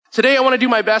Today I want to do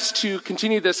my best to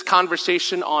continue this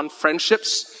conversation on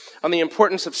friendships, on the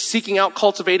importance of seeking out,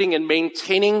 cultivating, and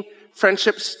maintaining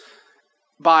friendships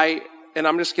and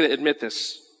I'm just going to admit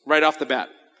this right off the bat,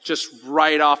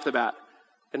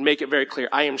 and make it very clear.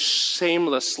 I am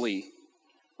shamelessly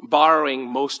borrowing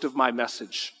most of my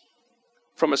message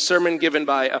from a sermon given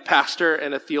by a pastor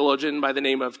and a theologian by the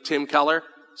name of Tim Keller.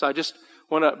 So I just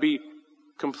want to be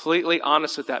completely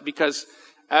honest with that, because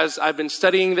as I've been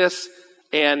studying this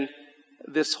and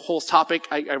this whole topic,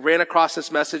 I ran across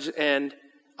this message and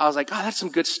I was like, oh, that's some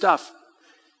good stuff.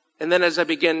 And then as I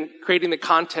began creating the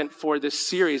content for this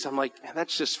series, I'm like, man,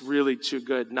 that's just really too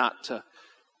good not to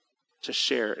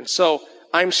share. And so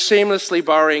I'm shamelessly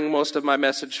borrowing most of my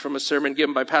message from a sermon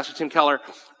given by Pastor Tim Keller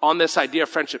on this idea of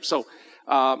friendship. So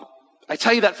I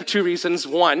tell you that for two reasons.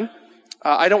 One,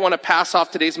 I don't want to pass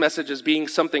off today's message as being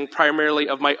something primarily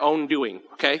of my own doing,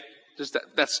 okay? Just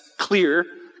that's clear,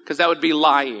 because that would be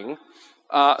lying.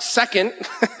 Second,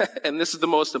 and this is the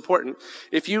most important,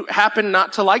 if you happen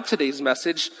not to like today's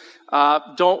message,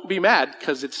 don't be mad,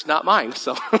 because it's not mine.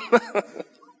 So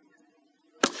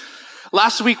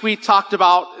last week we talked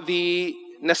about the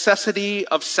necessity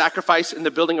of sacrifice in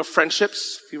the building of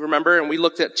friendships, if you remember, and we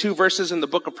looked at two verses in the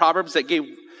book of Proverbs that gave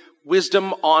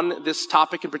wisdom on this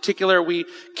topic. In particular, we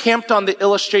camped on the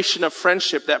illustration of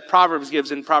friendship that Proverbs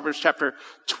gives in Proverbs chapter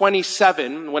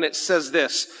 27, when it says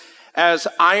this: as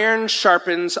iron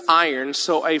sharpens iron,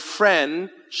 so a friend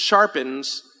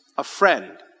sharpens a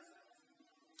friend.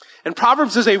 And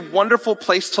Proverbs is a wonderful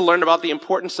place to learn about the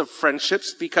importance of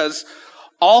friendships, because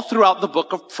all throughout the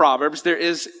book of Proverbs, there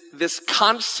is this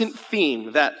constant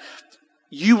theme that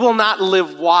you will not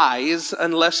live wise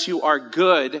unless you are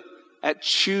good at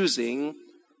choosing,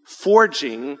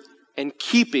 forging, and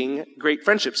keeping great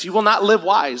friendships. You will not live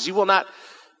wise. You will not,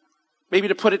 maybe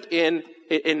to put it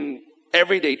in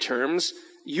everyday terms,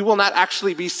 you will not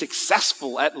actually be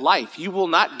successful at life. You will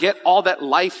not get all that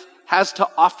life has to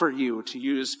offer you, to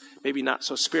use maybe not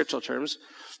so spiritual terms.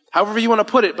 However you want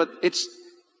to put it, but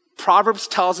Proverbs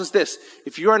tells us this: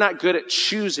 if you are not good at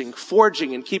choosing,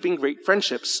 forging, and keeping great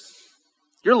friendships,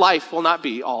 your life will not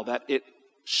be all that it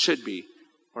should be.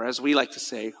 Or as we like to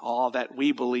say, all that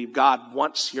we believe God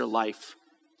wants your life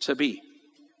to be.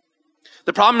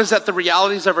 The problem is that the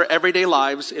realities of our everyday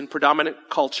lives in predominant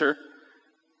culture,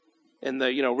 and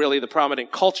the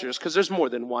prominent cultures, because there's more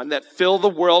than one, that fill the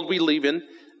world we live in,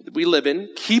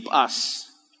 keep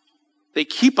us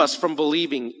from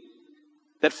believing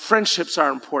that friendships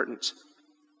are important.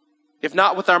 If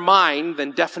not with our mind,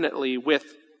 then definitely with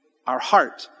our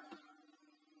heart.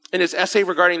 In his essay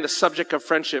regarding the subject of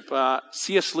friendship,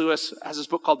 C.S. Lewis has this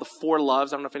book called The Four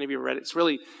Loves. I don't know if any of you have read it. It's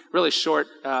really, really short.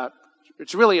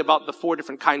 It's really about the four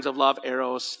different kinds of love: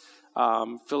 eros,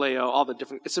 phileo, all the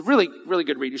different. It's a really, really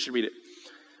good read. You should read it.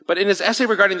 But in his essay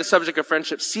regarding the subject of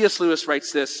friendship, C.S. Lewis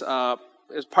writes this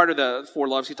as part of the four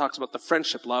loves. He talks about the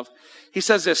friendship love. He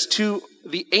says this: to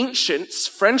the ancients,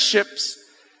 friendships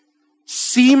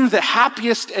seem the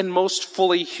happiest and most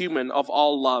fully human of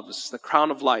all loves, the crown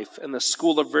of life and the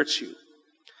school of virtue.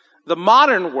 The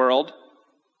modern world,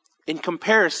 in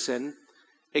comparison,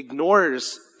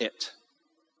 ignores it.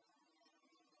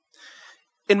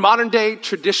 In modern day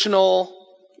traditional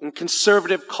and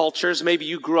conservative cultures, maybe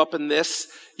you grew up in this,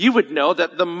 you would know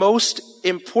that the most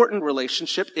important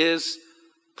relationship is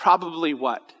probably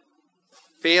what?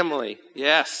 Family.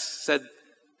 Yes, said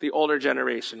the older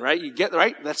generation, right? You get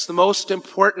right? That's the most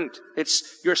important.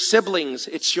 It's your siblings,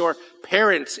 it's your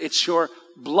parents, it's your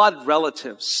blood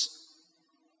relatives.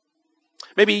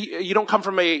 Maybe you don't come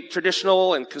from a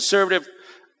traditional and conservative,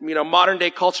 modern day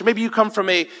culture. Maybe you come from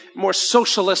a more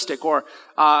socialistic or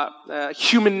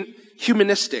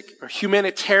humanistic or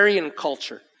humanitarian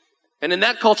culture. And in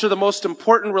that culture, the most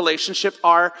important relationship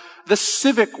are the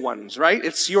civic ones, right?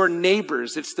 It's your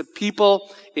neighbors. It's the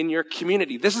people in your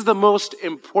community. This is the most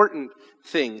important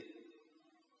thing.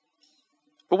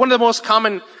 But one of the most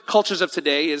common cultures of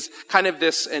today is kind of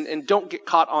this, and don't get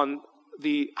caught on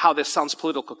how this sounds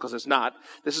political, because it's not.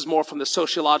 This is more from the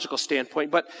sociological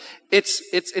standpoint, but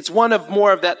it's one of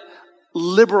more of that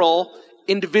liberal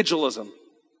individualism,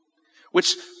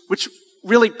 which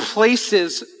really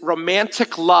places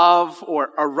romantic love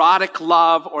or erotic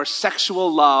love or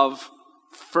sexual love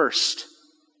first.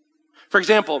 For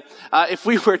example, if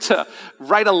we were to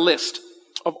write a list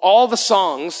of all the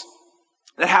songs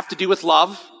that have to do with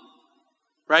love,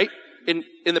 right? In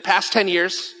the past 10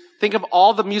 years, think of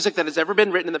all the music that has ever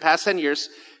been written in the past 10 years,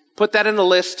 put that in the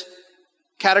list,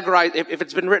 categorize, if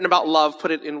it's been written about love, put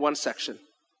it in one section.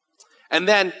 And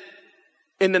then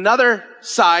in another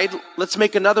side, let's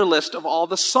make another list of all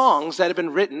the songs that have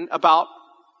been written about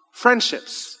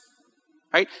friendships.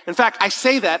 right? In fact, I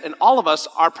say that, and all of us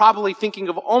are probably thinking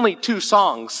of only two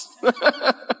songs,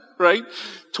 right?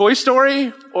 Toy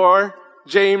Story or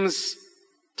James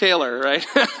Taylor, right?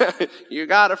 You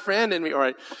got a friend in me, all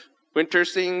right? Winter,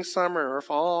 spring, summer, or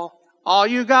fall. All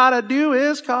you gotta do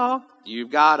is call.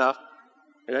 You've gotta,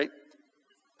 right?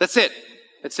 That's it.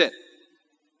 That's it.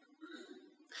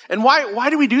 And why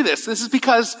do we do this? This is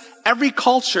because every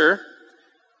culture,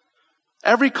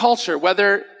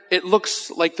 whether it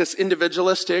looks like this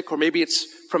individualistic, or maybe it's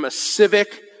from a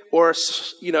civic or,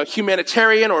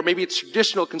 humanitarian, or maybe it's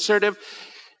traditional conservative,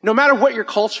 no matter what your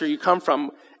culture you come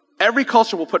from, every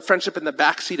culture will put friendship in the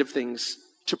backseat of things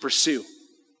to pursue.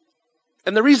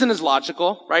 And the reason is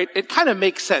logical, right? It kind of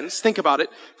makes sense. Think about it.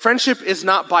 Friendship is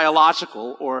not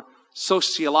biological or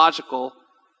sociological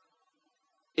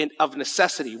of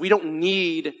necessity. We don't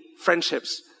need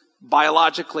friendships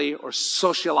biologically or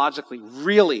sociologically,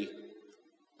 really.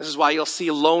 This is why you'll see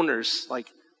loners, like,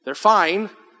 they're fine.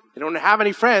 They don't have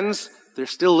any friends. They're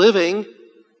still living,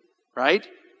 right?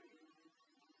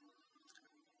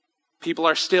 People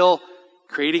are still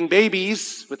creating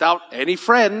babies without any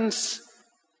friends.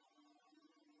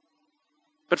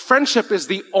 But friendship is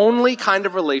the only kind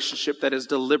of relationship that is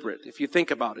deliberate, if you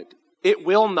think about it. It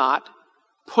will not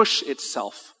push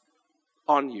itself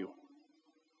on you.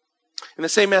 In the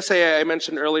same essay I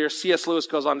mentioned earlier, C.S. Lewis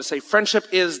goes on to say, friendship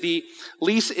is the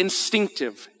least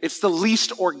instinctive. It's the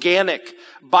least organic,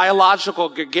 biological,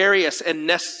 gregarious, and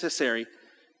necessary.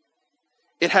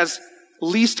 It has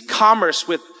least commerce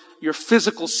with your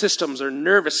physical systems or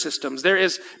nervous systems. There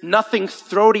is nothing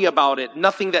throaty about it,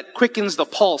 nothing that quickens the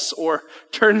pulse or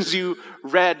turns you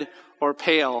red or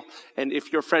pale. And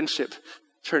if your friendship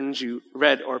turns you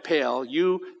red or pale,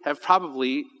 you have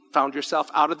probably found yourself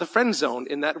out of the friend zone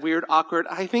in that weird, awkward,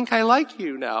 I think I like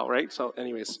you now, right? So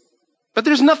anyways. But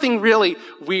there's nothing really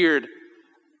weird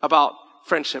about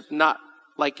friendship, not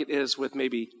like it is with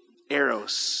maybe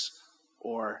eros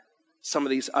or some of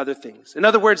these other things. In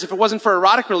other words, if it wasn't for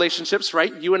erotic relationships,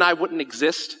 right, you and I wouldn't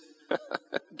exist.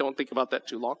 Don't think about that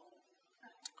too long.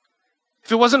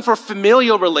 If it wasn't for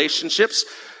familial relationships,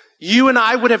 you and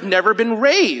I would have never been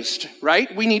raised,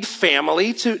 right? We need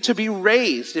family to be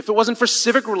raised. If it wasn't for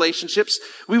civic relationships,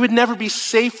 we would never be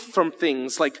safe from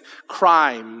things like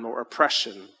crime or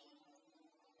oppression.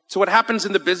 So what happens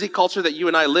in the busy culture that you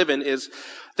and I live in is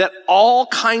that all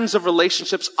kinds of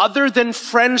relationships other than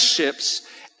friendships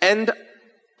end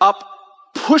up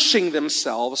pushing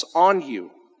themselves on you.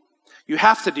 You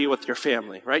have to deal with your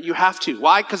family, right? You have to.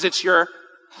 Why? Because it's your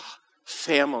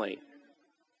family.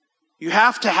 You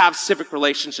have to have civic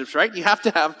relationships, right? You have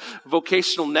to have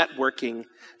vocational networking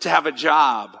to have a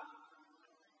job.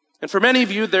 And for many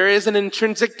of you, there is an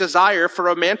intrinsic desire for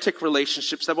romantic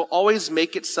relationships that will always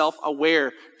make itself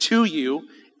aware to you.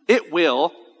 It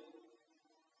will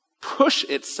push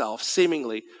itself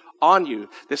seemingly on you.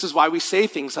 This is why we say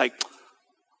things like,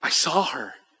 I saw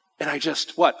her and I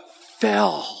just,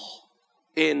 fell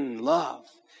in love.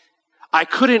 I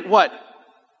couldn't,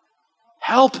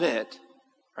 help it,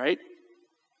 right?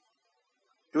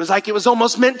 It was like it was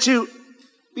almost meant to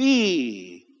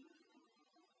be.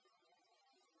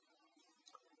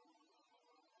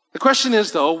 The question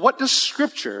is, though, what does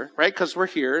Scripture, right? Because we're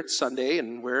here, it's Sunday,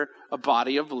 and we're a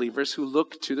body of believers who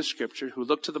look to the Scripture, who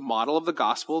look to the model of the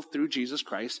gospel through Jesus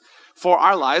Christ for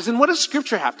our lives. And what does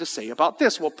Scripture have to say about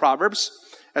this? Well, Proverbs,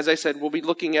 as I said, we'll be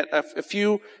looking at a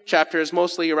few chapters,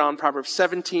 mostly around Proverbs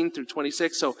 17 through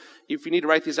 26. So if you need to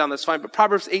write these down, that's fine. But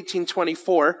Proverbs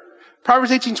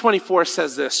 18:24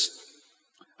 says this,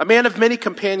 a man of many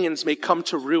companions may come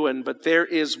to ruin, but there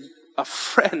is a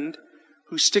friend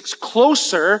who sticks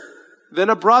closer than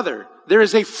a brother. There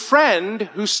is a friend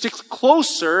who sticks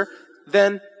closer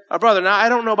than a brother. Now, I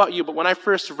don't know about you, but when I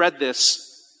first read this,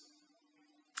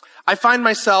 I find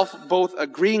myself both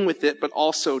agreeing with it, but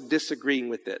also disagreeing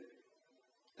with it.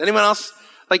 Anyone else?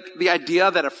 Like the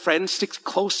idea that a friend sticks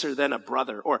closer than a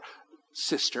brother or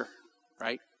sister,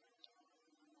 right?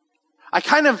 I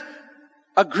kind of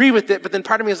agree with it, but then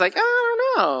part of me is like, I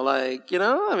don't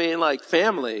know,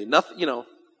 family, nothing,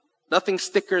 nothing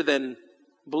thicker than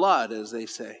blood, as they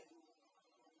say.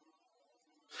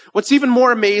 What's even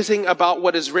more amazing about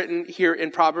what is written here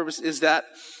in Proverbs is that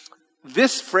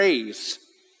this phrase,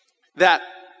 that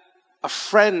a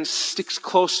friend sticks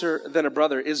closer than a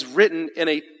brother, is written in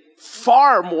a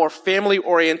far more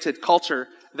family-oriented culture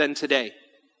than today,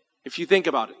 if you think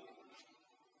about it.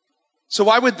 So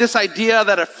why would this idea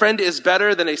that a friend is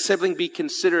better than a sibling be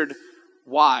considered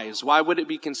wise? Why would it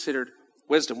be considered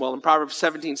wisdom? Well, in Proverbs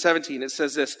 17:17, it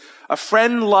says this, a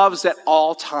friend loves at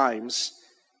all times,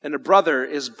 and a brother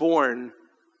is born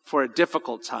for a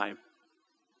difficult time.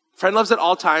 Friend loves at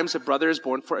all times. A brother is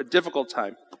born for a difficult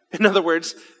time. In other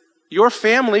words, your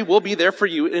family will be there for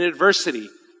you in adversity.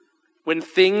 When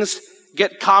things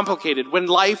get complicated, when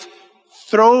life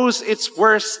throws its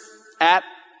worst at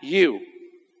you.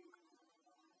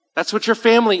 That's what your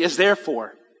family is there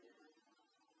for.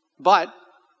 But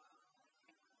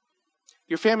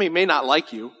your family may not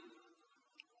like you.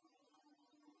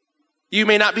 You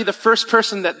may not be the first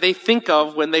person that they think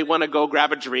of when they want to go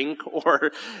grab a drink,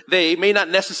 or they may not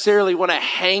necessarily want to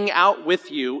hang out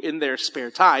with you in their spare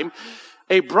time.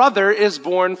 A brother is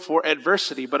born for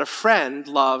adversity, but a friend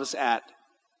loves at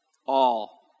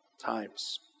all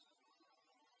times.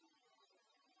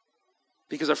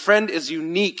 Because a friend is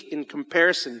unique in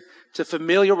comparison to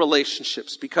familial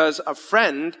relationships, because a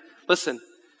friend, listen,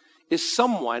 is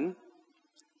someone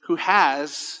who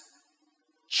has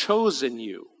chosen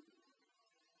you.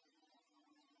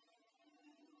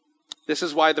 This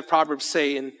is why the Proverbs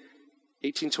say in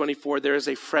 1824, there is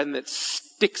a friend that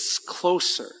sticks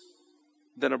closer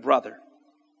than a brother.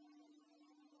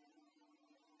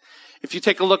 If you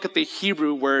take a look at the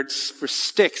Hebrew words for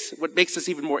sticks, what makes this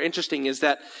even more interesting is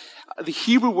that the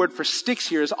Hebrew word for sticks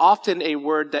here is often a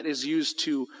word that is used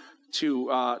to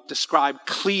describe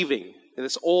cleaving. And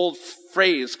this old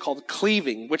phrase called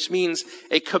cleaving, which means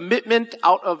a commitment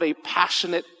out of a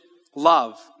passionate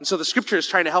love. And so the scripture is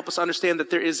trying to help us understand that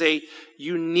there is a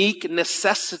unique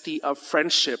necessity of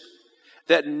friendship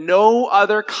that no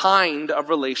other kind of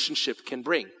relationship can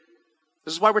bring.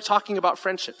 This is why we're talking about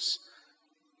friendships.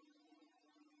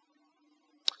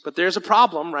 But there's a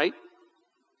problem, right?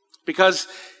 Because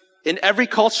in every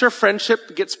culture,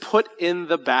 friendship gets put in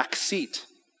the back seat.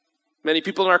 Many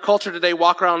people in our culture today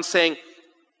walk around saying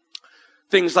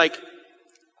things like,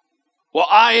 well,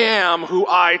 I am who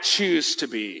I choose to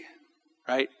be,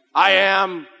 right? I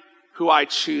am who I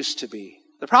choose to be.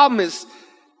 The problem is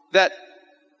that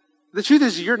the truth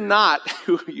is you're not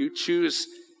who you choose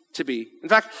to be. In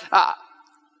fact,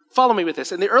 follow me with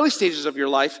this. In the early stages of your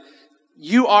life,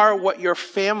 you are what your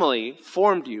family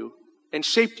formed you and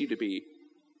shaped you to be.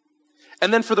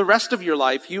 And then for the rest of your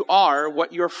life, you are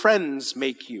what your friends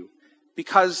make you,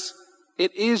 because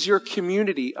it is your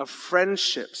community of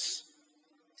friendships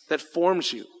that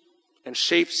forms you and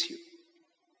shapes you.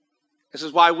 This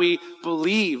is why we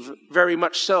believe very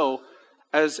much so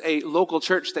as a local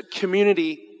church that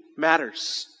community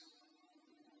matters.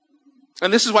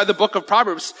 And this is why the book of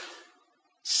Proverbs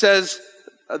says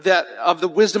that of the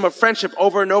wisdom of friendship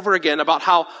over and over again, about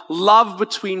how love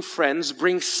between friends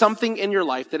brings something in your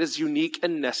life that is unique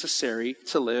and necessary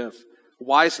to live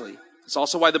wisely. It's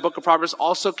also why the book of Proverbs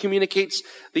also communicates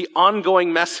the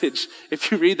ongoing message, if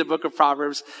you read the book of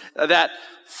Proverbs, that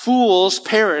fools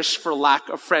perish for lack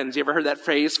of friends. You ever heard that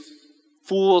phrase?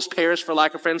 Fools perish for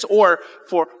lack of friends, or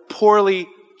for poorly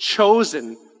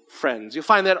chosen friends. You'll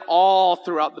find that all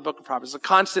throughout the book of Proverbs. It's a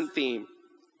constant theme.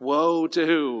 Woe to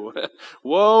who?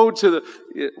 Woe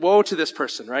to this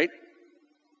person, right?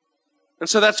 And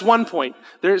so that's one point.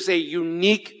 There's a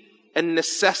unique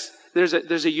there's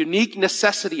a unique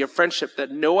necessity of friendship that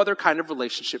no other kind of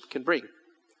relationship can bring.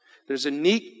 There's a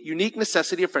unique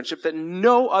necessity of friendship that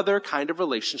no other kind of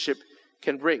relationship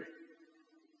can bring.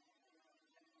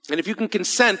 And if you can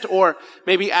consent, or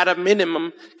maybe at a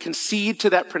minimum concede to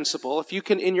that principle, if you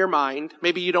can in your mind,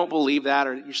 maybe you don't believe that,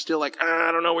 or you're still like,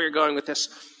 I don't know where you're going with this.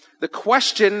 The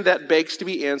question that begs to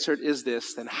be answered is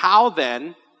this, then how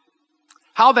then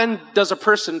does a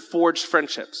person forge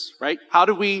friendships, right? How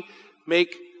do we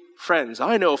make friends?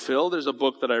 I know, Phil, there's a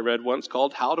book that I read once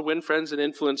called How to Win Friends and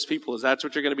Influence People. Is that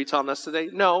what you're going to be telling us today?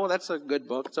 No, that's a good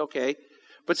book. It's okay.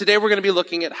 But today we're going to be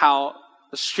looking at how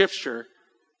the scripture,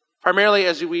 primarily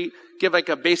as we give like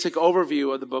a basic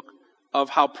overview of the book of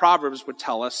how Proverbs would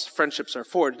tell us friendships are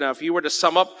forged. Now, if you were to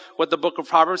sum up what the book of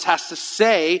Proverbs has to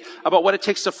say about what it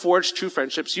takes to forge true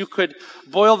friendships, you could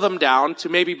boil them down to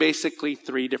maybe basically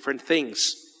three different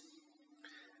things.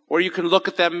 Or you can look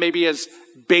at them maybe as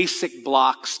basic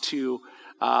blocks to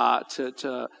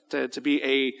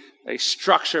be a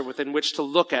structure within which to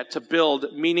look at, to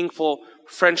build meaningful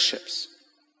friendships.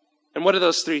 And what are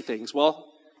those three things?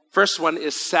 Well, first one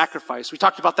is sacrifice. We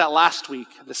talked about that last week.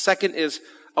 The second is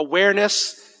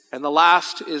awareness, and the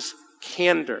last is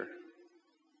candor.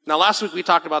 Now, last week we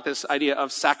talked about this idea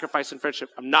of sacrifice and friendship.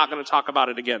 I'm not going to talk about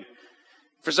it again.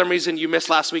 For some reason you missed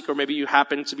last week, or maybe you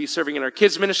happen to be serving in our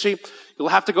kids ministry, you'll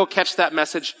have to go catch that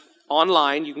message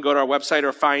online. You can go to our website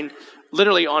or find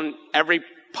literally on every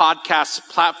podcast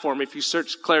platform. If you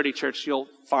search Clarity Church, you'll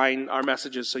find our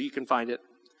messages, so you can find it.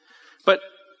 But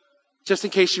just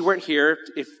in case you weren't here,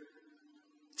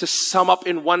 to sum up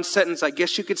in one sentence, I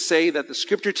guess you could say that the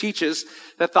scripture teaches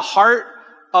that the heart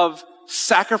of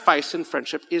sacrifice in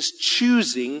friendship is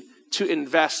choosing to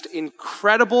invest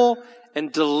incredible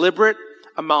and deliberate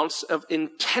amounts of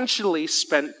intentionally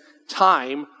spent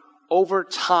time over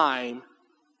time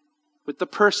with the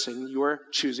person you are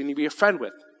choosing to be a friend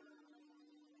with.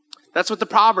 That's what the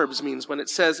Proverbs means when it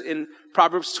says in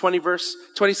Proverbs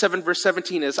 27 verse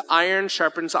 17, as iron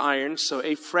sharpens iron, so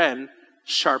a friend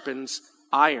sharpens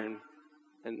iron.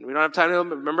 And we don't have time to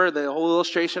remember the whole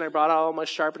illustration. I brought out all my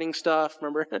sharpening stuff.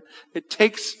 Remember? It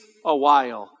takes a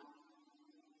while.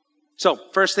 So,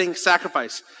 first thing,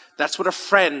 sacrifice. That's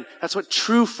what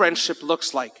true friendship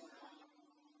looks like.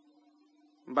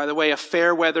 And by the way, a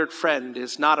fair-weathered friend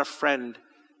is not a friend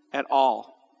at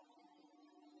all.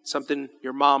 Something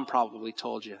your mom probably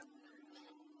told you.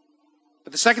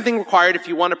 But the second thing required if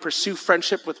you want to pursue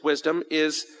friendship with wisdom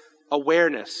is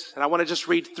awareness. And I want to just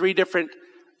read 3 different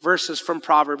verses from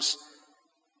Proverbs.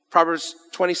 Proverbs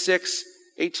 26,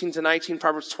 18 to 19,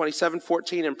 Proverbs 27,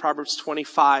 14, and Proverbs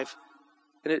 25.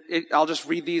 And I'll just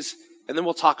read these, and then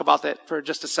we'll talk about that for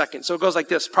just a second. So it goes like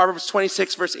this. Proverbs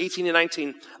 26, verse 18 and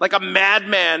 19. Like a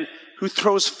madman who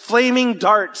throws flaming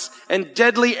darts and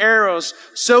deadly arrows,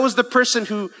 so is the person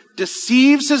who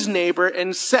deceives his neighbor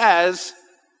and says,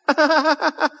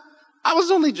 I was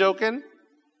only joking.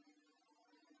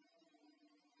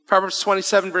 Proverbs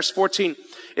 27, verse 14.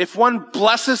 If one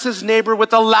blesses his neighbor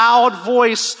with a loud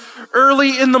voice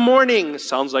early in the morning,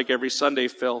 sounds like every Sunday,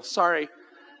 Phil, sorry,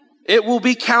 it will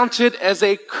be counted as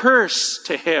a curse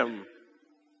to him.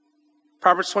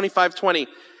 Proverbs 25:20.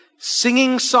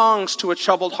 Singing songs to a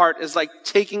troubled heart is like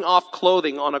taking off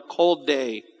clothing on a cold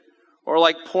day, or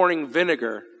like pouring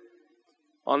vinegar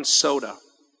on soda.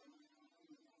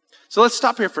 So let's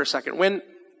stop here for a second. When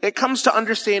it comes to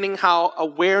understanding how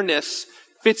awareness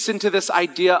fits into this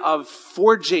idea of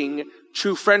forging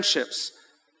true friendships,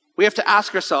 we have to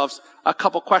ask ourselves a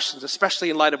couple questions,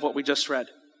 especially in light of what we just read.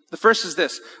 The first is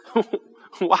this.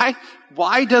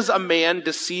 Why does a man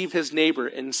deceive his neighbor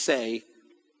and say,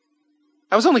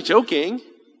 I was only joking?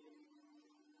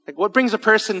 Like, what brings a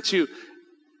person to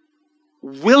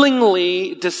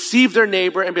willingly deceive their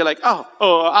neighbor and be like,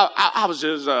 I was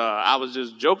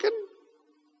just joking?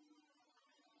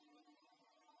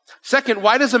 Second,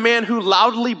 why does a man who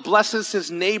loudly blesses his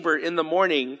neighbor in the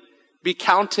morning be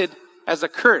counted as a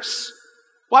curse?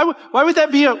 Why would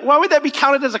that be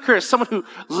counted as a curse? Someone who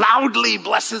loudly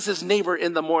blesses his neighbor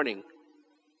in the morning.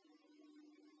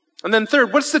 And then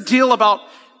third, what's the deal about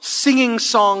singing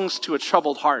songs to a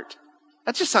troubled heart?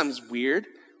 That just sounds weird.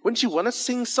 Wouldn't you want to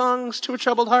sing songs to a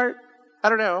troubled heart? I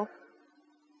don't know.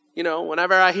 You know,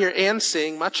 whenever I hear Ann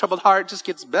sing, my troubled heart just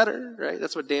gets better, right?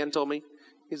 That's what Dan told me.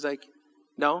 He's like,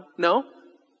 no.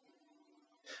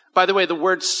 By the way, the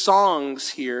word songs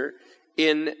here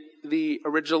in the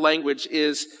original language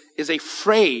is a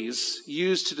phrase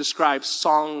used to describe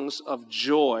songs of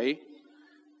joy.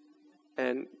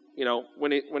 And, you know,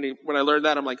 when I learned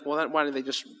that, I'm like, well, why didn't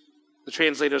the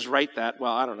translators write that?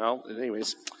 Well, I don't know.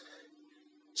 Anyways.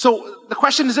 So the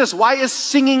question is this: why is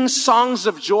singing songs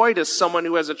of joy to someone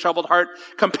who has a troubled heart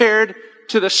compared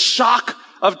to the shock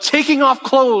of taking off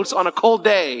clothes on a cold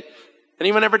day?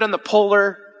 Anyone ever done the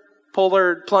polar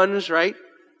plunge, right?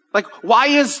 Like, why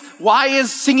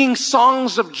is singing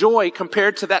songs of joy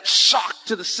compared to that shock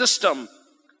to the system?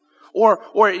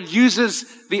 Or it uses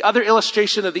the other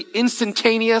illustration of the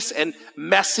instantaneous and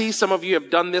messy. Some of you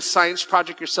have done this science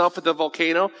project yourself at the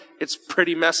volcano. It's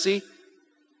pretty messy.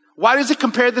 Why does it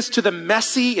compare this to the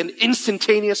messy and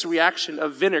instantaneous reaction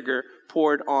of vinegar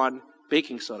poured on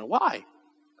baking soda? Why?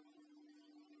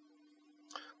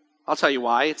 I'll tell you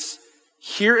why.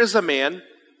 Here is a man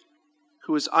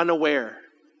who is unaware,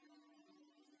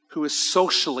 who is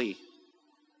socially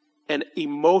and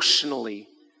emotionally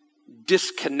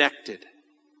disconnected.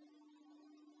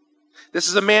 This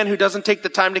is a man who doesn't take the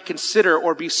time to consider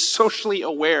or be socially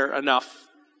aware enough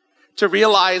to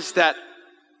realize that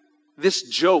this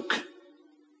joke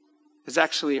is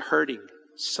actually hurting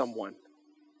someone.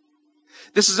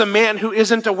 This is a man who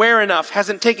isn't aware enough,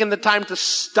 hasn't taken the time to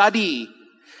study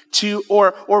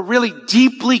or really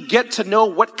deeply get to know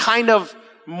what kind of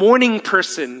morning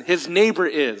person his neighbor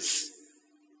is,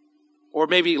 or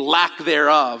maybe lack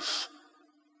thereof.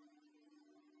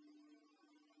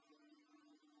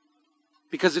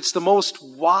 Because it's the most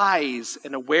wise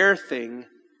and aware thing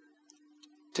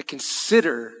to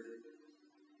consider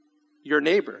your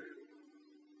neighbor.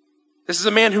 This is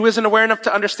a man who isn't aware enough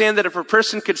to understand that if a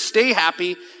person could stay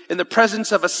happy in the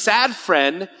presence of a sad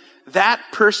friend, that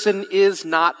person is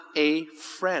not a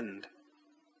friend.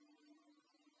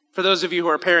 For those of you who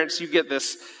are parents, you get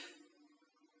this.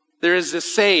 There is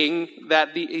this saying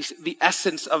that the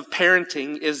essence of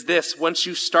parenting is this: once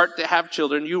you start to have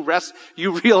children, you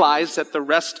realize that the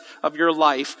rest of your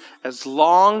life, as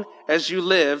long as you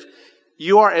live,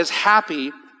 you are as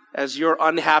happy as your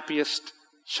unhappiest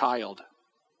child.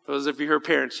 Those of you who are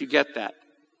parents, you get that.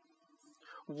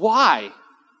 Why?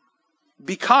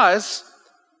 Because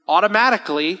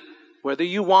automatically, whether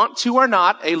you want to or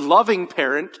not, a loving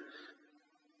parent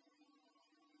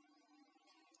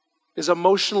is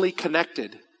emotionally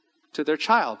connected to their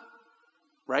child,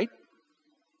 right?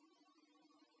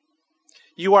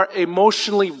 You are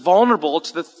emotionally vulnerable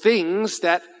to the things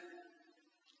that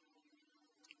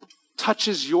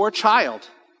touches your child.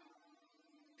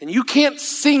 And you can't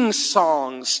sing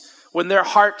songs when their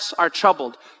hearts are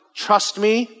troubled. Trust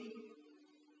me,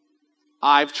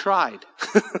 I've tried.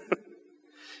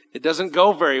 It doesn't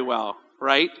go very well,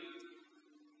 right?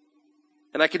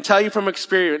 And I can tell you from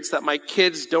experience that my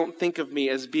kids don't think of me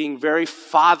as being very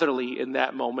fatherly in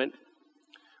that moment,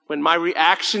 when my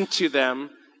reaction to them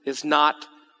is not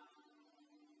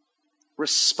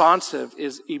responsive,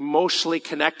 is emotionally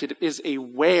connected, is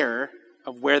aware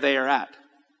of where they are at.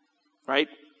 Right?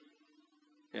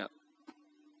 Yeah.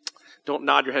 Don't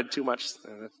nod your head too much.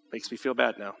 That makes me feel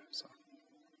bad now. So.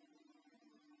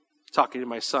 Talking to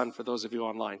my son, for those of you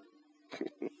online.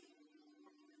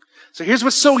 So here's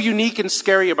what's so unique and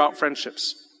scary about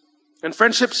friendships. In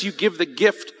friendships, you give the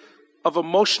gift of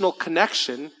emotional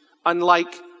connection.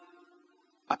 Unlike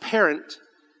a parent,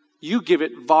 you give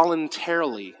it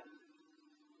voluntarily.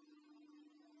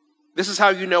 This is how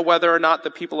you know whether or not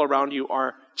the people around you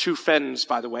are true friends,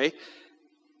 by the way.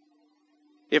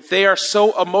 If they are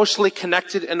so emotionally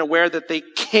connected and aware that they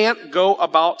can't go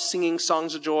about singing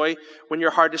songs of joy when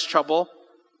your heart is troubled,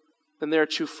 then they're a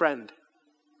true friend.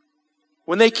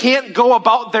 When they can't go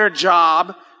about their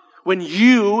job when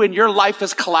you and your life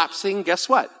is collapsing, guess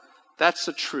what? That's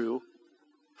a true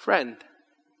friend.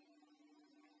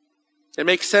 It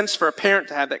makes sense for a parent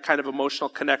to have that kind of emotional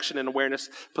connection and awareness.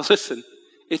 But listen,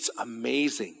 it's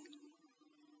amazing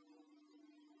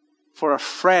for a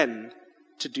friend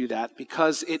to do that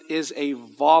because it is a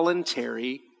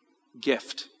voluntary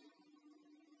gift.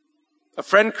 A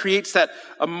friend creates that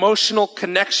emotional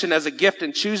connection as a gift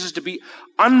and chooses to be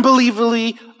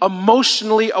unbelievably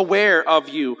emotionally aware of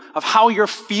you, of how you're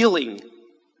feeling.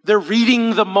 They're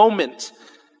reading the moment.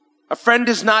 A friend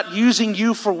is not using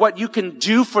you for what you can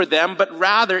do for them, but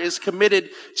rather is committed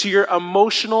to your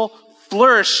emotional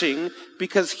flourishing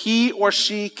because he or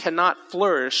she cannot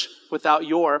flourish without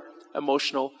your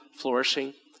emotional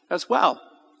flourishing as well.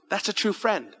 That's a true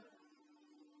friend.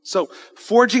 So,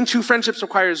 forging true friendships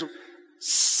requires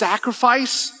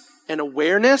sacrifice and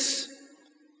awareness,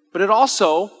 but it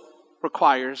also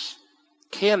requires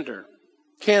candor.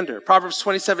 Candor. Proverbs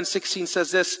 27:16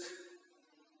 says this: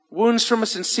 wounds from a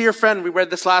sincere friend, we read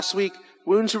this last week,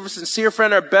 wounds from a sincere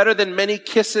friend are better than many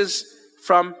kisses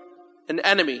from an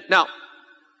enemy. Now,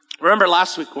 remember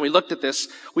last week when we looked at this,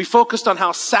 we focused on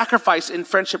how sacrifice in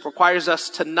friendship requires us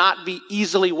to not be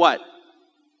easily what?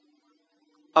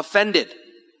 Offended,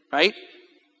 right?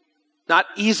 Not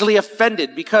easily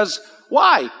offended, because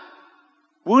why?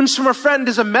 Wounds from a friend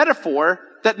is a metaphor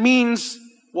that means,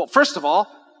 well, first of all,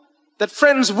 that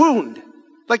friends wound.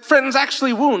 Like friends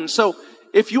actually wound. So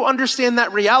if you understand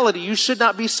that reality, you should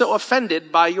not be so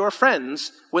offended by your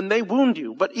friends when they wound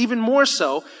you. But even more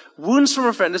so, wounds from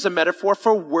a friend is a metaphor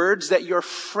for words that your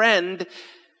friend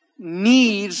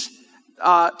needs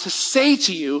to say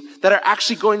to you that are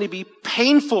actually going to be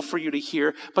painful for you to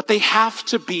hear, but they have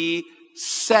to be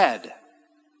said.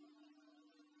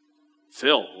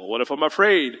 Phil, well, what if I'm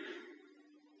afraid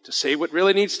to say what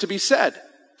really needs to be said?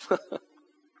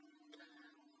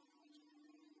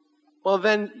 Well,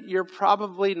 then you're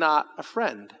probably not a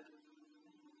friend.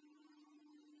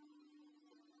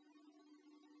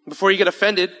 Before you get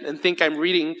offended and think I'm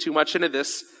reading too much into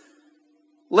this,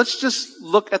 let's just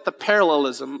look at the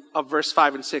parallelism of verse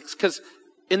 5 and 6. Because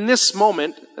in this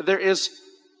moment, there is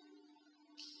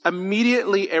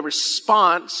immediately a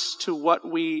response to what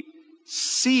we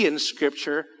see in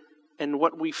Scripture and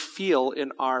what we feel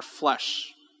in our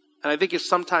flesh. And I think it's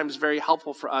sometimes very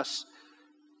helpful for us,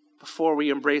 before we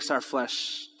embrace our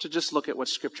flesh, to just look at what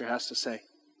Scripture has to say.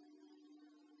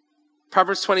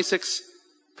 Proverbs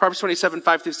 27,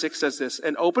 5 through 6 says this: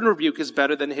 an open rebuke is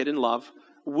better than hidden love.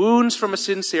 Wounds from a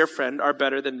sincere friend are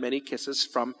better than many kisses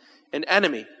from an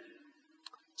enemy.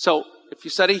 So, if you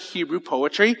study Hebrew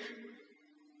poetry,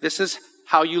 this is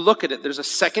how you look at it. There's a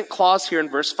second clause here in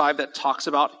verse 5 that talks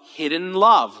about hidden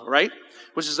love, right?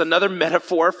 Which is another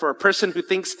metaphor for a person who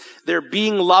thinks they're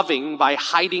being loving by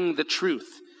hiding the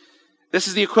truth. This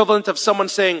is the equivalent of someone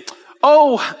saying,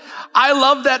 Oh, I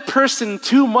love that person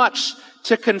too much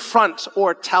to confront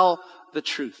or tell the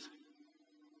truth.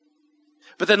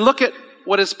 But then look at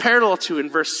what is parallel to in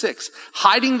verse 6.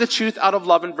 Hiding the truth out of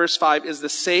love in verse 5 is the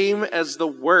same as the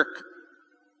work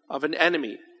of an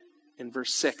enemy in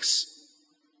verse 6.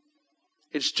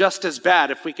 It's just as bad,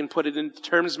 if we can put it in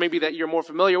terms maybe that you're more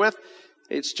familiar with,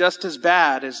 it's just as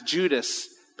bad as Judas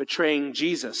betraying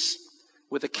Jesus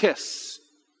with a kiss.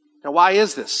 Now, why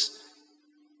is this?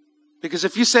 Because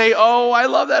if you say, oh, I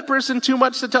love that person too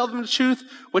much to tell them the truth,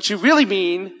 what you really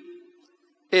mean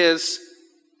is,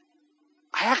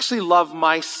 I actually love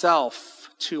myself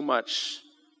too much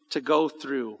to go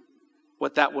through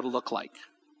what that would look like.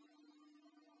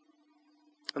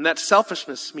 And that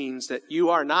selfishness means that you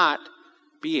are not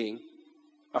being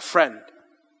a friend.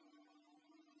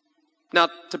 Now,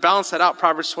 to balance that out,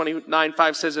 Proverbs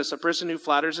 29:5 says this: a person who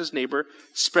flatters his neighbor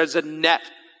spreads a net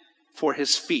for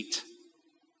his feet.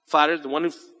 The one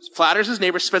who flatters his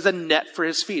neighbor spreads a net for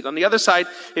his feet. On the other side,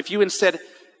 if you, instead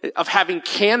of having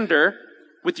candor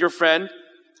with your friend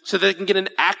so that they can get an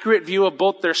accurate view of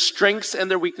both their strengths and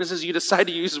their weaknesses, you decide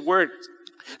to use words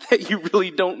that you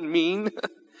really don't mean,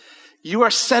 you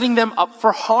are setting them up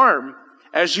for harm,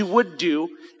 as you would do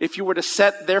if you were to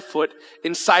set their foot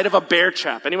inside of a bear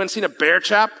trap. Anyone seen a bear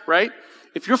trap, right?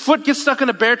 If your foot gets stuck in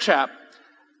a bear trap,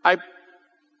 I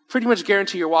pretty much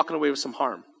guarantee you're walking away with some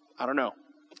harm. I don't know.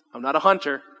 I'm not a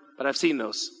hunter, but I've seen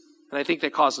those. And I think they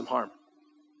cause them harm.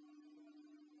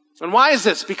 And why is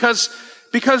this? Because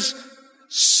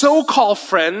so-called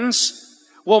friends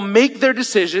will make their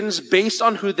decisions based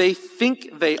on who they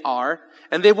think they are,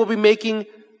 and they will be making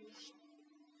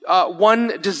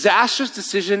one disastrous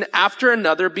decision after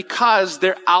another because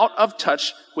they're out of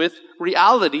touch with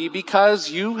reality, because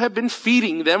you have been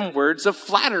feeding them words of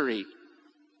flattery.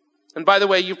 And by the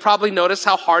way, you've probably noticed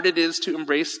how hard it is to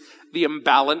embrace the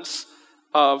balance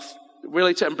of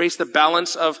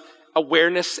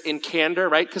awareness and candor,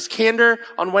 right? Because candor,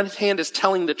 on one hand, is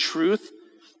telling the truth,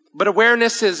 but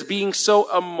awareness is being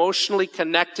so emotionally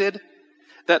connected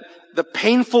that the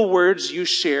painful words you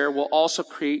share will also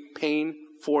create pain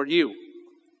for you.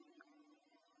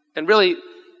 And really,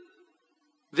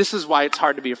 this is why it's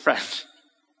hard to be a friend.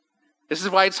 This is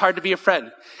why it's hard to be a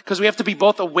friend. Because we have to be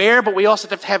both aware, but we also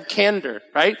have to have candor,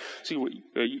 right? See,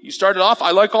 you started off,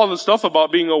 I like all the stuff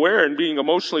about being aware and being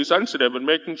emotionally sensitive and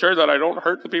making sure that I don't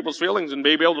hurt the people's feelings and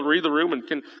be able to read the room and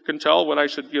can tell when I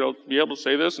should, be able to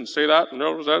say this and say that.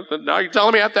 And now you're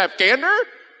telling me I have to have candor?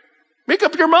 Make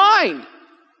up your mind.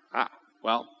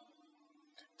 Well,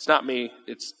 it's not me.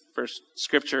 It's first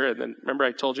scripture. And then remember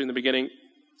I told you in the beginning,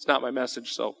 it's not my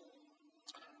message, so.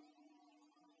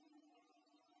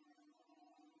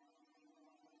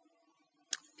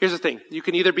 Here's the thing. You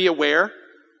can either be aware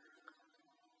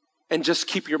and just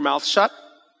keep your mouth shut,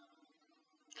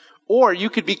 or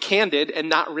you could be candid and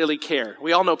not really care.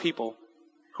 We all know people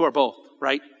who are both,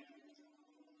 right?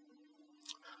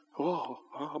 Oh,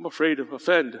 I'm afraid to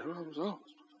offend. Oh,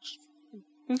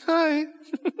 hi.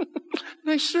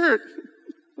 Nice shirt.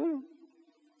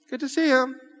 Good to see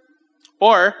you.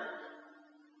 Or,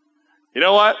 you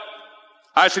know what?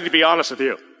 I just need to be honest with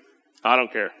you. I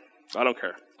don't care.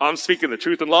 I'm speaking the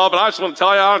truth in love, and I just want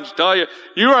to tell you,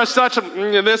 you are such a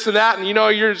this and that, and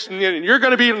you're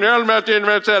going to be, you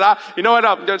know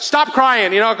what, stop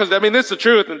crying, because this is the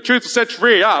truth, and the truth will set you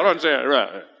free. I don't understand,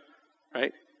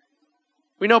 right?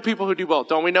 We know people who do both,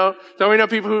 don't we know? Don't we know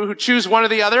people who choose one or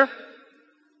the other?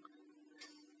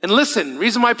 And listen,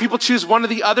 reason why people choose one or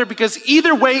the other, because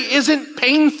either way isn't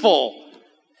painful,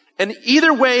 and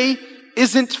either way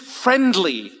isn't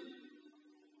friendly.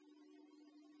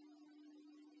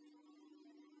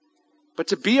 But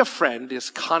to be a friend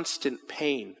is constant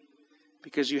pain,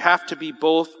 because you have to be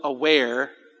both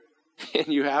aware and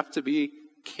you have to be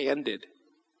candid.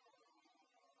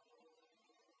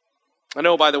 I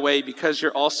know, by the way, because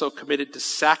you're also committed to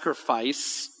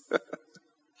sacrifice,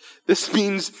 this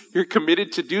means you're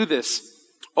committed to do this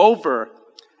over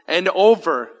and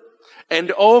over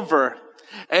and over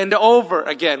and over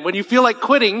again. When you feel like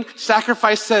quitting,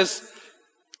 sacrifice says,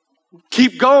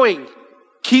 keep going.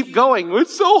 Keep going.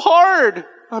 It's so hard.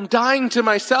 I'm dying to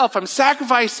myself. I'm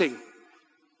sacrificing.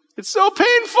 It's so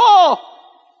painful.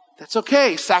 That's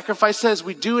okay. Sacrifice says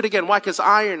we do it again. Why? Because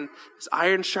iron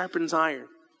sharpens iron.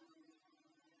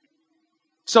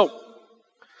 So,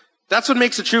 that's what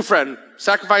makes a true friend.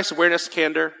 Sacrifice, awareness,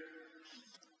 candor.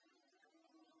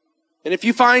 And if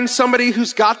you find somebody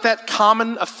who's got that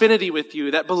common affinity with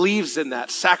you, that believes in that,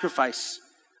 sacrifice,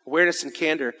 awareness, and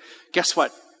candor, guess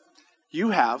what? You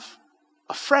have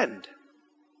a friend.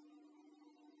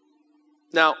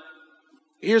 Now,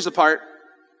 here's the part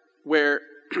where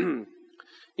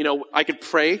I could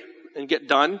pray and get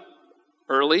done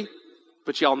early,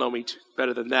 but y'all know me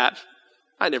better than that.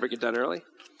 I never get done early.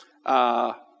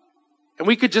 And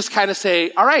we could just kind of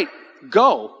say, all right,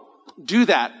 go, do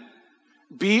that.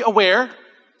 Be aware,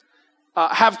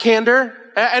 have candor,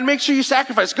 and make sure you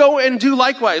sacrifice. Go and do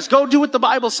likewise. Go do what the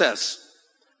Bible says.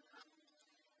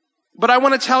 But I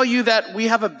want to tell you that we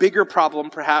have a bigger problem,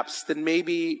 perhaps, than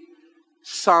maybe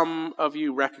some of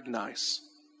you recognize.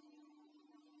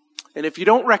 And if you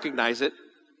don't recognize it,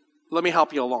 let me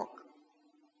help you along.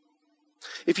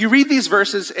 If you read these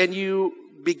verses and you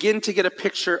begin to get a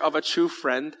picture of a true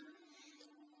friend,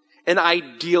 an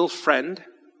ideal friend,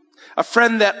 a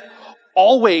friend that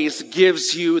always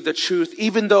gives you the truth,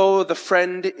 even though the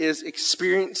friend is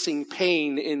experiencing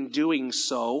pain in doing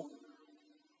so,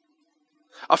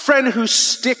 a friend who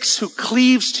sticks, who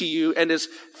cleaves to you and is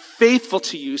faithful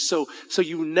to you so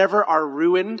you never are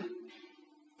ruined,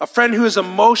 a friend who is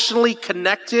emotionally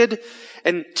connected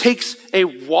and takes a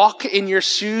walk in your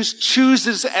shoes,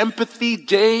 chooses empathy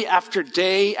day after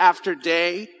day after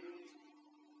day.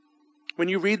 When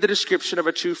you read the description of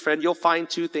a true friend, you'll find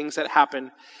two things that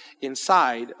happen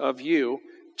inside of you,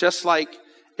 just like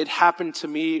it happened to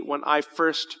me when I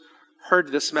first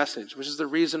heard this message, which is the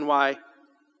reason why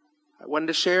I wanted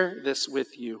to share this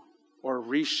with you, or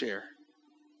reshare.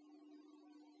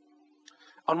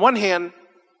 On one hand,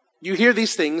 you hear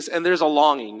these things and there's a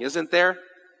longing, isn't there?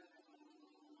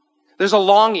 There's a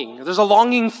longing. There's a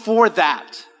longing for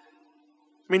that.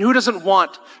 I mean, who doesn't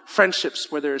want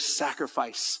friendships where there is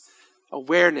sacrifice,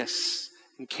 awareness,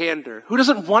 and candor? Who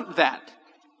doesn't want that?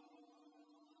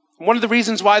 One of the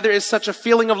reasons why there is such a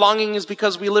feeling of longing is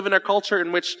because we live in a culture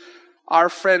in which our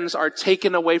friends are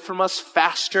taken away from us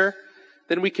faster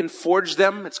than we can forge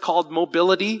them. It's called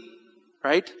mobility,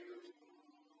 right?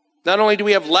 Not only do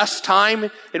we have less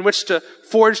time in which to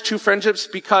forge true friendships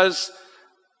because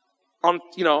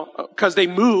they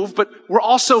move, but we're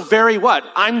also very what?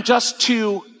 I'm just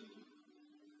too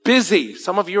busy.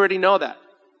 Some of you already know that.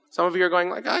 Some of you are going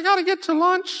like, I gotta get to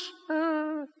lunch.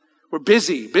 We're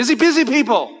busy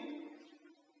people.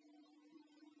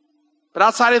 But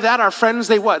outside of that, our friends,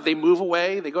 they what? They move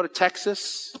away. They go to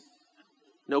Texas.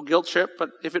 No guilt trip, but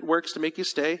if it works to make you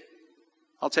stay,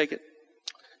 I'll take it.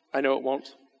 I know it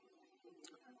won't.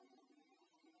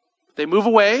 They move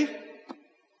away.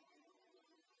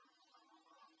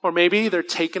 Or maybe they're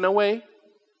taken away.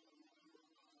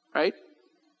 Right?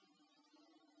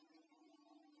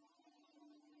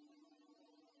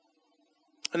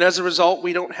 And as a result,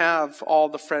 we don't have all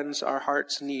the friends our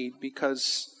hearts need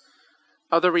because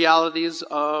of the realities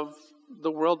of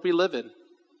the world we live in.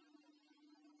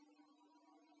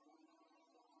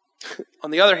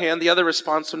 On the other hand, the other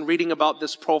response when reading about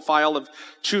this profile of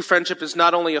true friendship is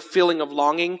not only a feeling of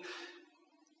longing,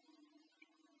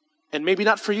 and maybe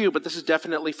not for you, but this is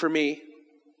definitely for me.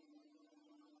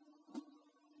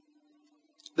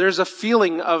 There's a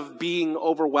feeling of being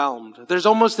overwhelmed. There's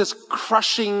almost this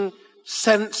crushing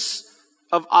sense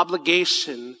of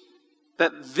obligation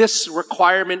that this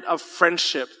requirement of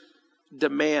friendship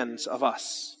demands of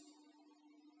us.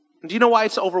 And do you know why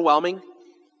it's overwhelming?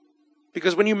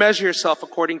 Because when you measure yourself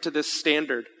according to this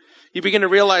standard, you begin to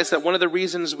realize that one of the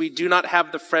reasons we do not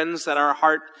have the friends that our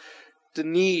heart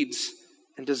needs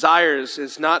and desires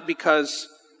is not because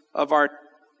of our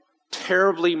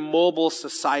terribly mobile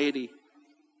society,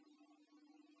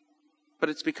 but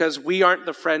it's because we aren't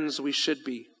the friends we should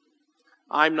be.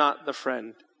 I'm not the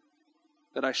friend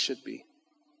that I should be.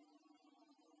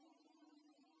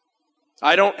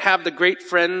 I don't have the great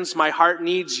friends my heart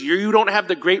needs. You don't have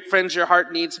the great friends your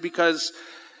heart needs because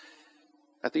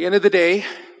at the end of the day,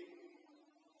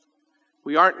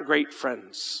 we aren't great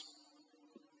friends.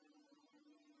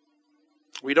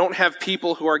 We don't have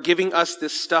people who are giving us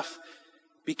this stuff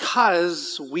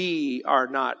because we are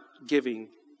not giving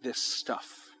this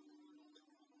stuff.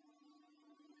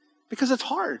 Because it's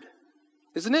hard,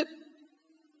 isn't it?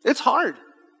 It's hard.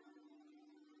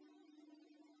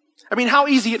 I mean, how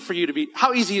easy is it for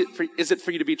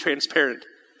you to be transparent?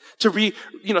 To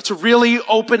really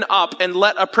open up and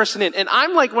let a person in. And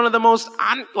I'm like one of the most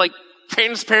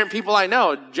transparent people I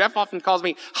know. Jeff often calls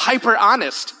me hyper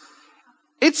honest.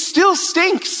 It still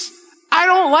stinks. I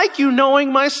don't like you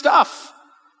knowing my stuff.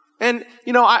 And,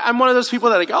 I'm one of those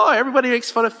people that everybody makes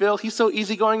fun of Phil. He's so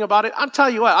easygoing about it. I'll tell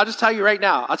you what. I'll just tell you right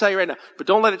now. But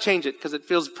don't let it change it because it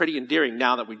feels pretty endearing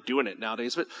now that we're doing it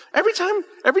nowadays. But every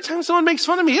time someone makes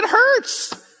fun of me, it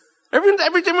hurts.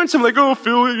 Every time when someone's like, oh,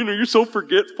 Phil, you're so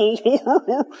forgetful.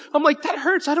 I'm like, that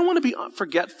hurts. I don't want to be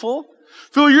forgetful.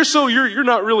 Phil, you're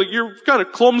kind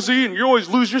of clumsy and you always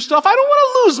lose your stuff. I don't want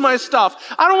to lose my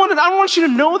stuff. I don't want you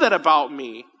to know that about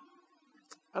me.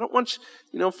 I don't want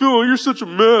you, Phil, you're such a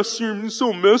mess. You're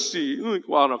so messy. Like,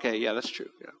 well, okay, yeah, that's true.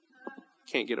 Yeah.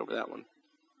 Can't get over that one.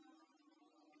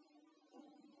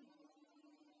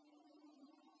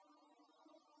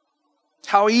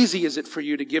 How easy is it for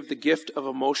you to give the gift of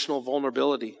emotional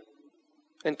vulnerability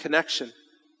and connection?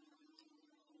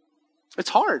 It's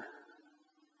hard.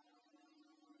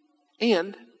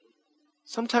 And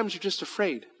sometimes you're just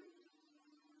afraid.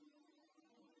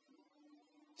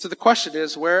 So the question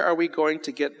is, where are we going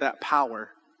to get that power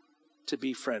to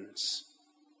be friends?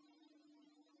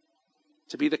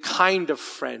 To be the kind of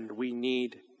friend we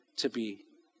need to be.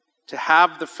 To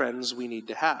have the friends we need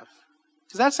to have.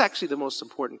 Because that's actually the most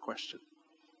important question.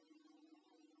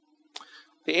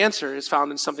 The answer is found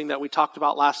in something that we talked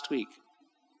about last week.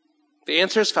 The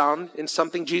answer is found in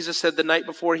something Jesus said the night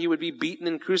before he would be beaten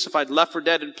and crucified, left for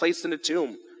dead, and placed in a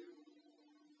tomb.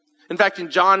 In fact, in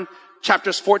John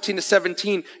chapters 14 to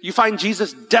 17, you find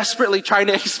Jesus desperately trying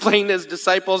to explain to his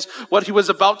disciples what he was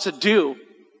about to do.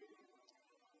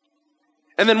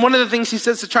 And then one of the things he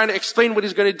says to try to explain what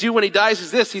he's going to do when he dies is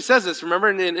this. He says this, remember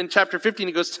in chapter 15,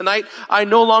 he goes, "Tonight I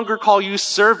no longer call you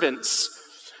servants,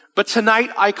 but tonight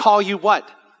I call you" what?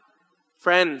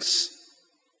 Friends.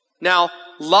 Now,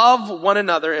 love one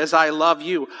another as I love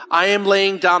you. I am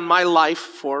laying down my life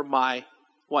for my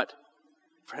what?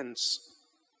 Friends.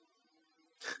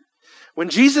 When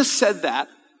Jesus said that,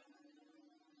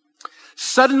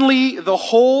 suddenly the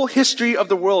whole history of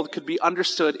the world could be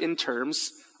understood in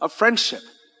terms of friendship.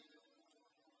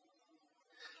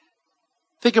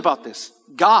 Think about this.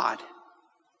 God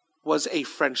was a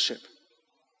friendship.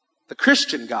 The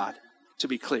Christian God, to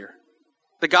be clear.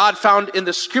 The God found in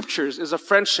the scriptures is a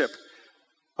friendship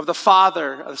of the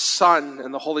Father, the Son,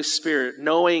 and the Holy Spirit,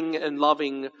 knowing and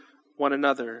loving one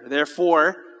another.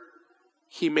 Therefore,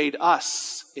 he made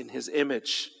us in his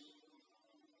image.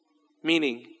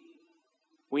 Meaning,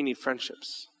 we need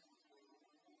friendships.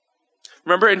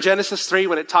 Remember in Genesis 3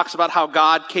 when it talks about how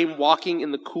God came walking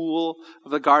in the cool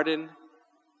of the garden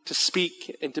to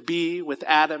speak and to be with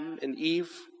Adam and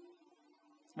Eve?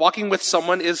 Walking with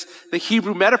someone is the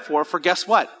Hebrew metaphor for guess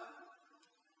what?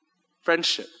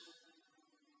 Friendship.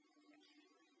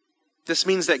 This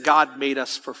means that God made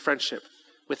us for friendship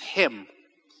with him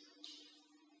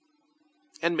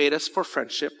and made us for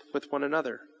friendship with one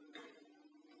another.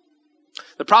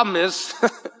 The problem is,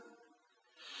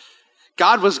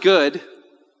 God was good,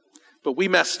 but we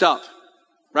messed up,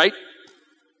 right?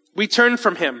 We turned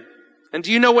from him. And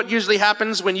do you know what usually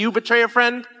happens when you betray a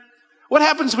friend? What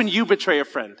happens when you betray a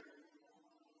friend?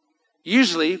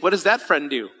 Usually, what does that friend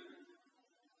do?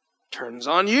 Turns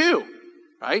on you,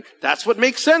 right? That's what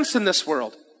makes sense in this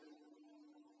world.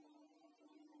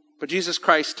 But Jesus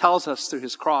Christ tells us through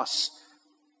his cross,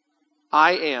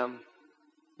 I am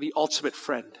the ultimate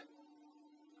friend.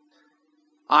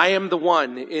 I am the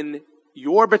one in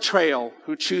your betrayal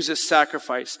who chooses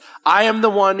sacrifice. I am the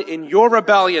one in your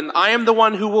rebellion. I am the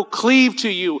one who will cleave to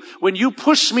you. When you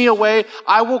push me away,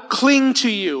 I will cling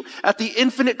to you at the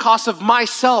infinite cost of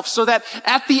myself so that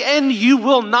at the end you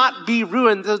will not be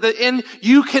ruined. At the end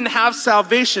you can have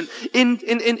salvation. In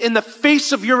the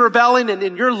face of your rebellion and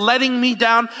in your letting me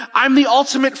down, I'm the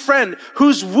ultimate friend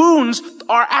whose wounds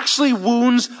are actually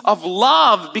wounds of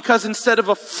love, because instead of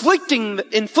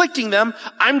inflicting them,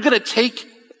 I'm going to take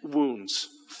wounds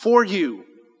for you.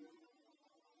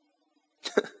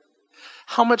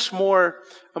 How much more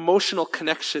emotional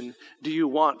connection do you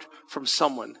want from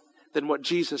someone than what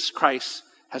Jesus Christ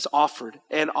has offered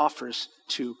and offers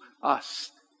to us?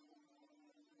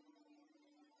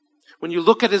 When you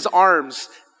look at his arms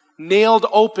nailed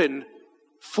open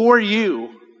for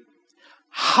you,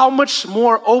 how much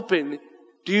more open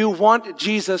do you want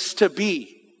Jesus to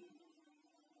be?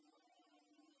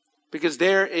 Because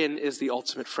therein is the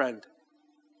ultimate friend.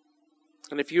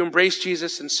 And if you embrace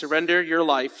Jesus and surrender your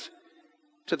life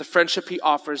to the friendship he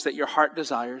offers that your heart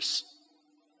desires,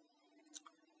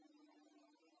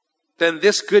 then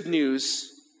this good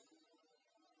news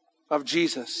of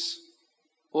Jesus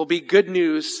will be good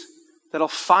news that'll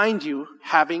find you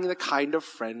having the kind of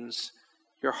friends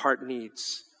your heart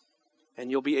needs. And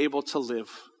you'll be able to live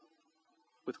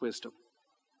with wisdom.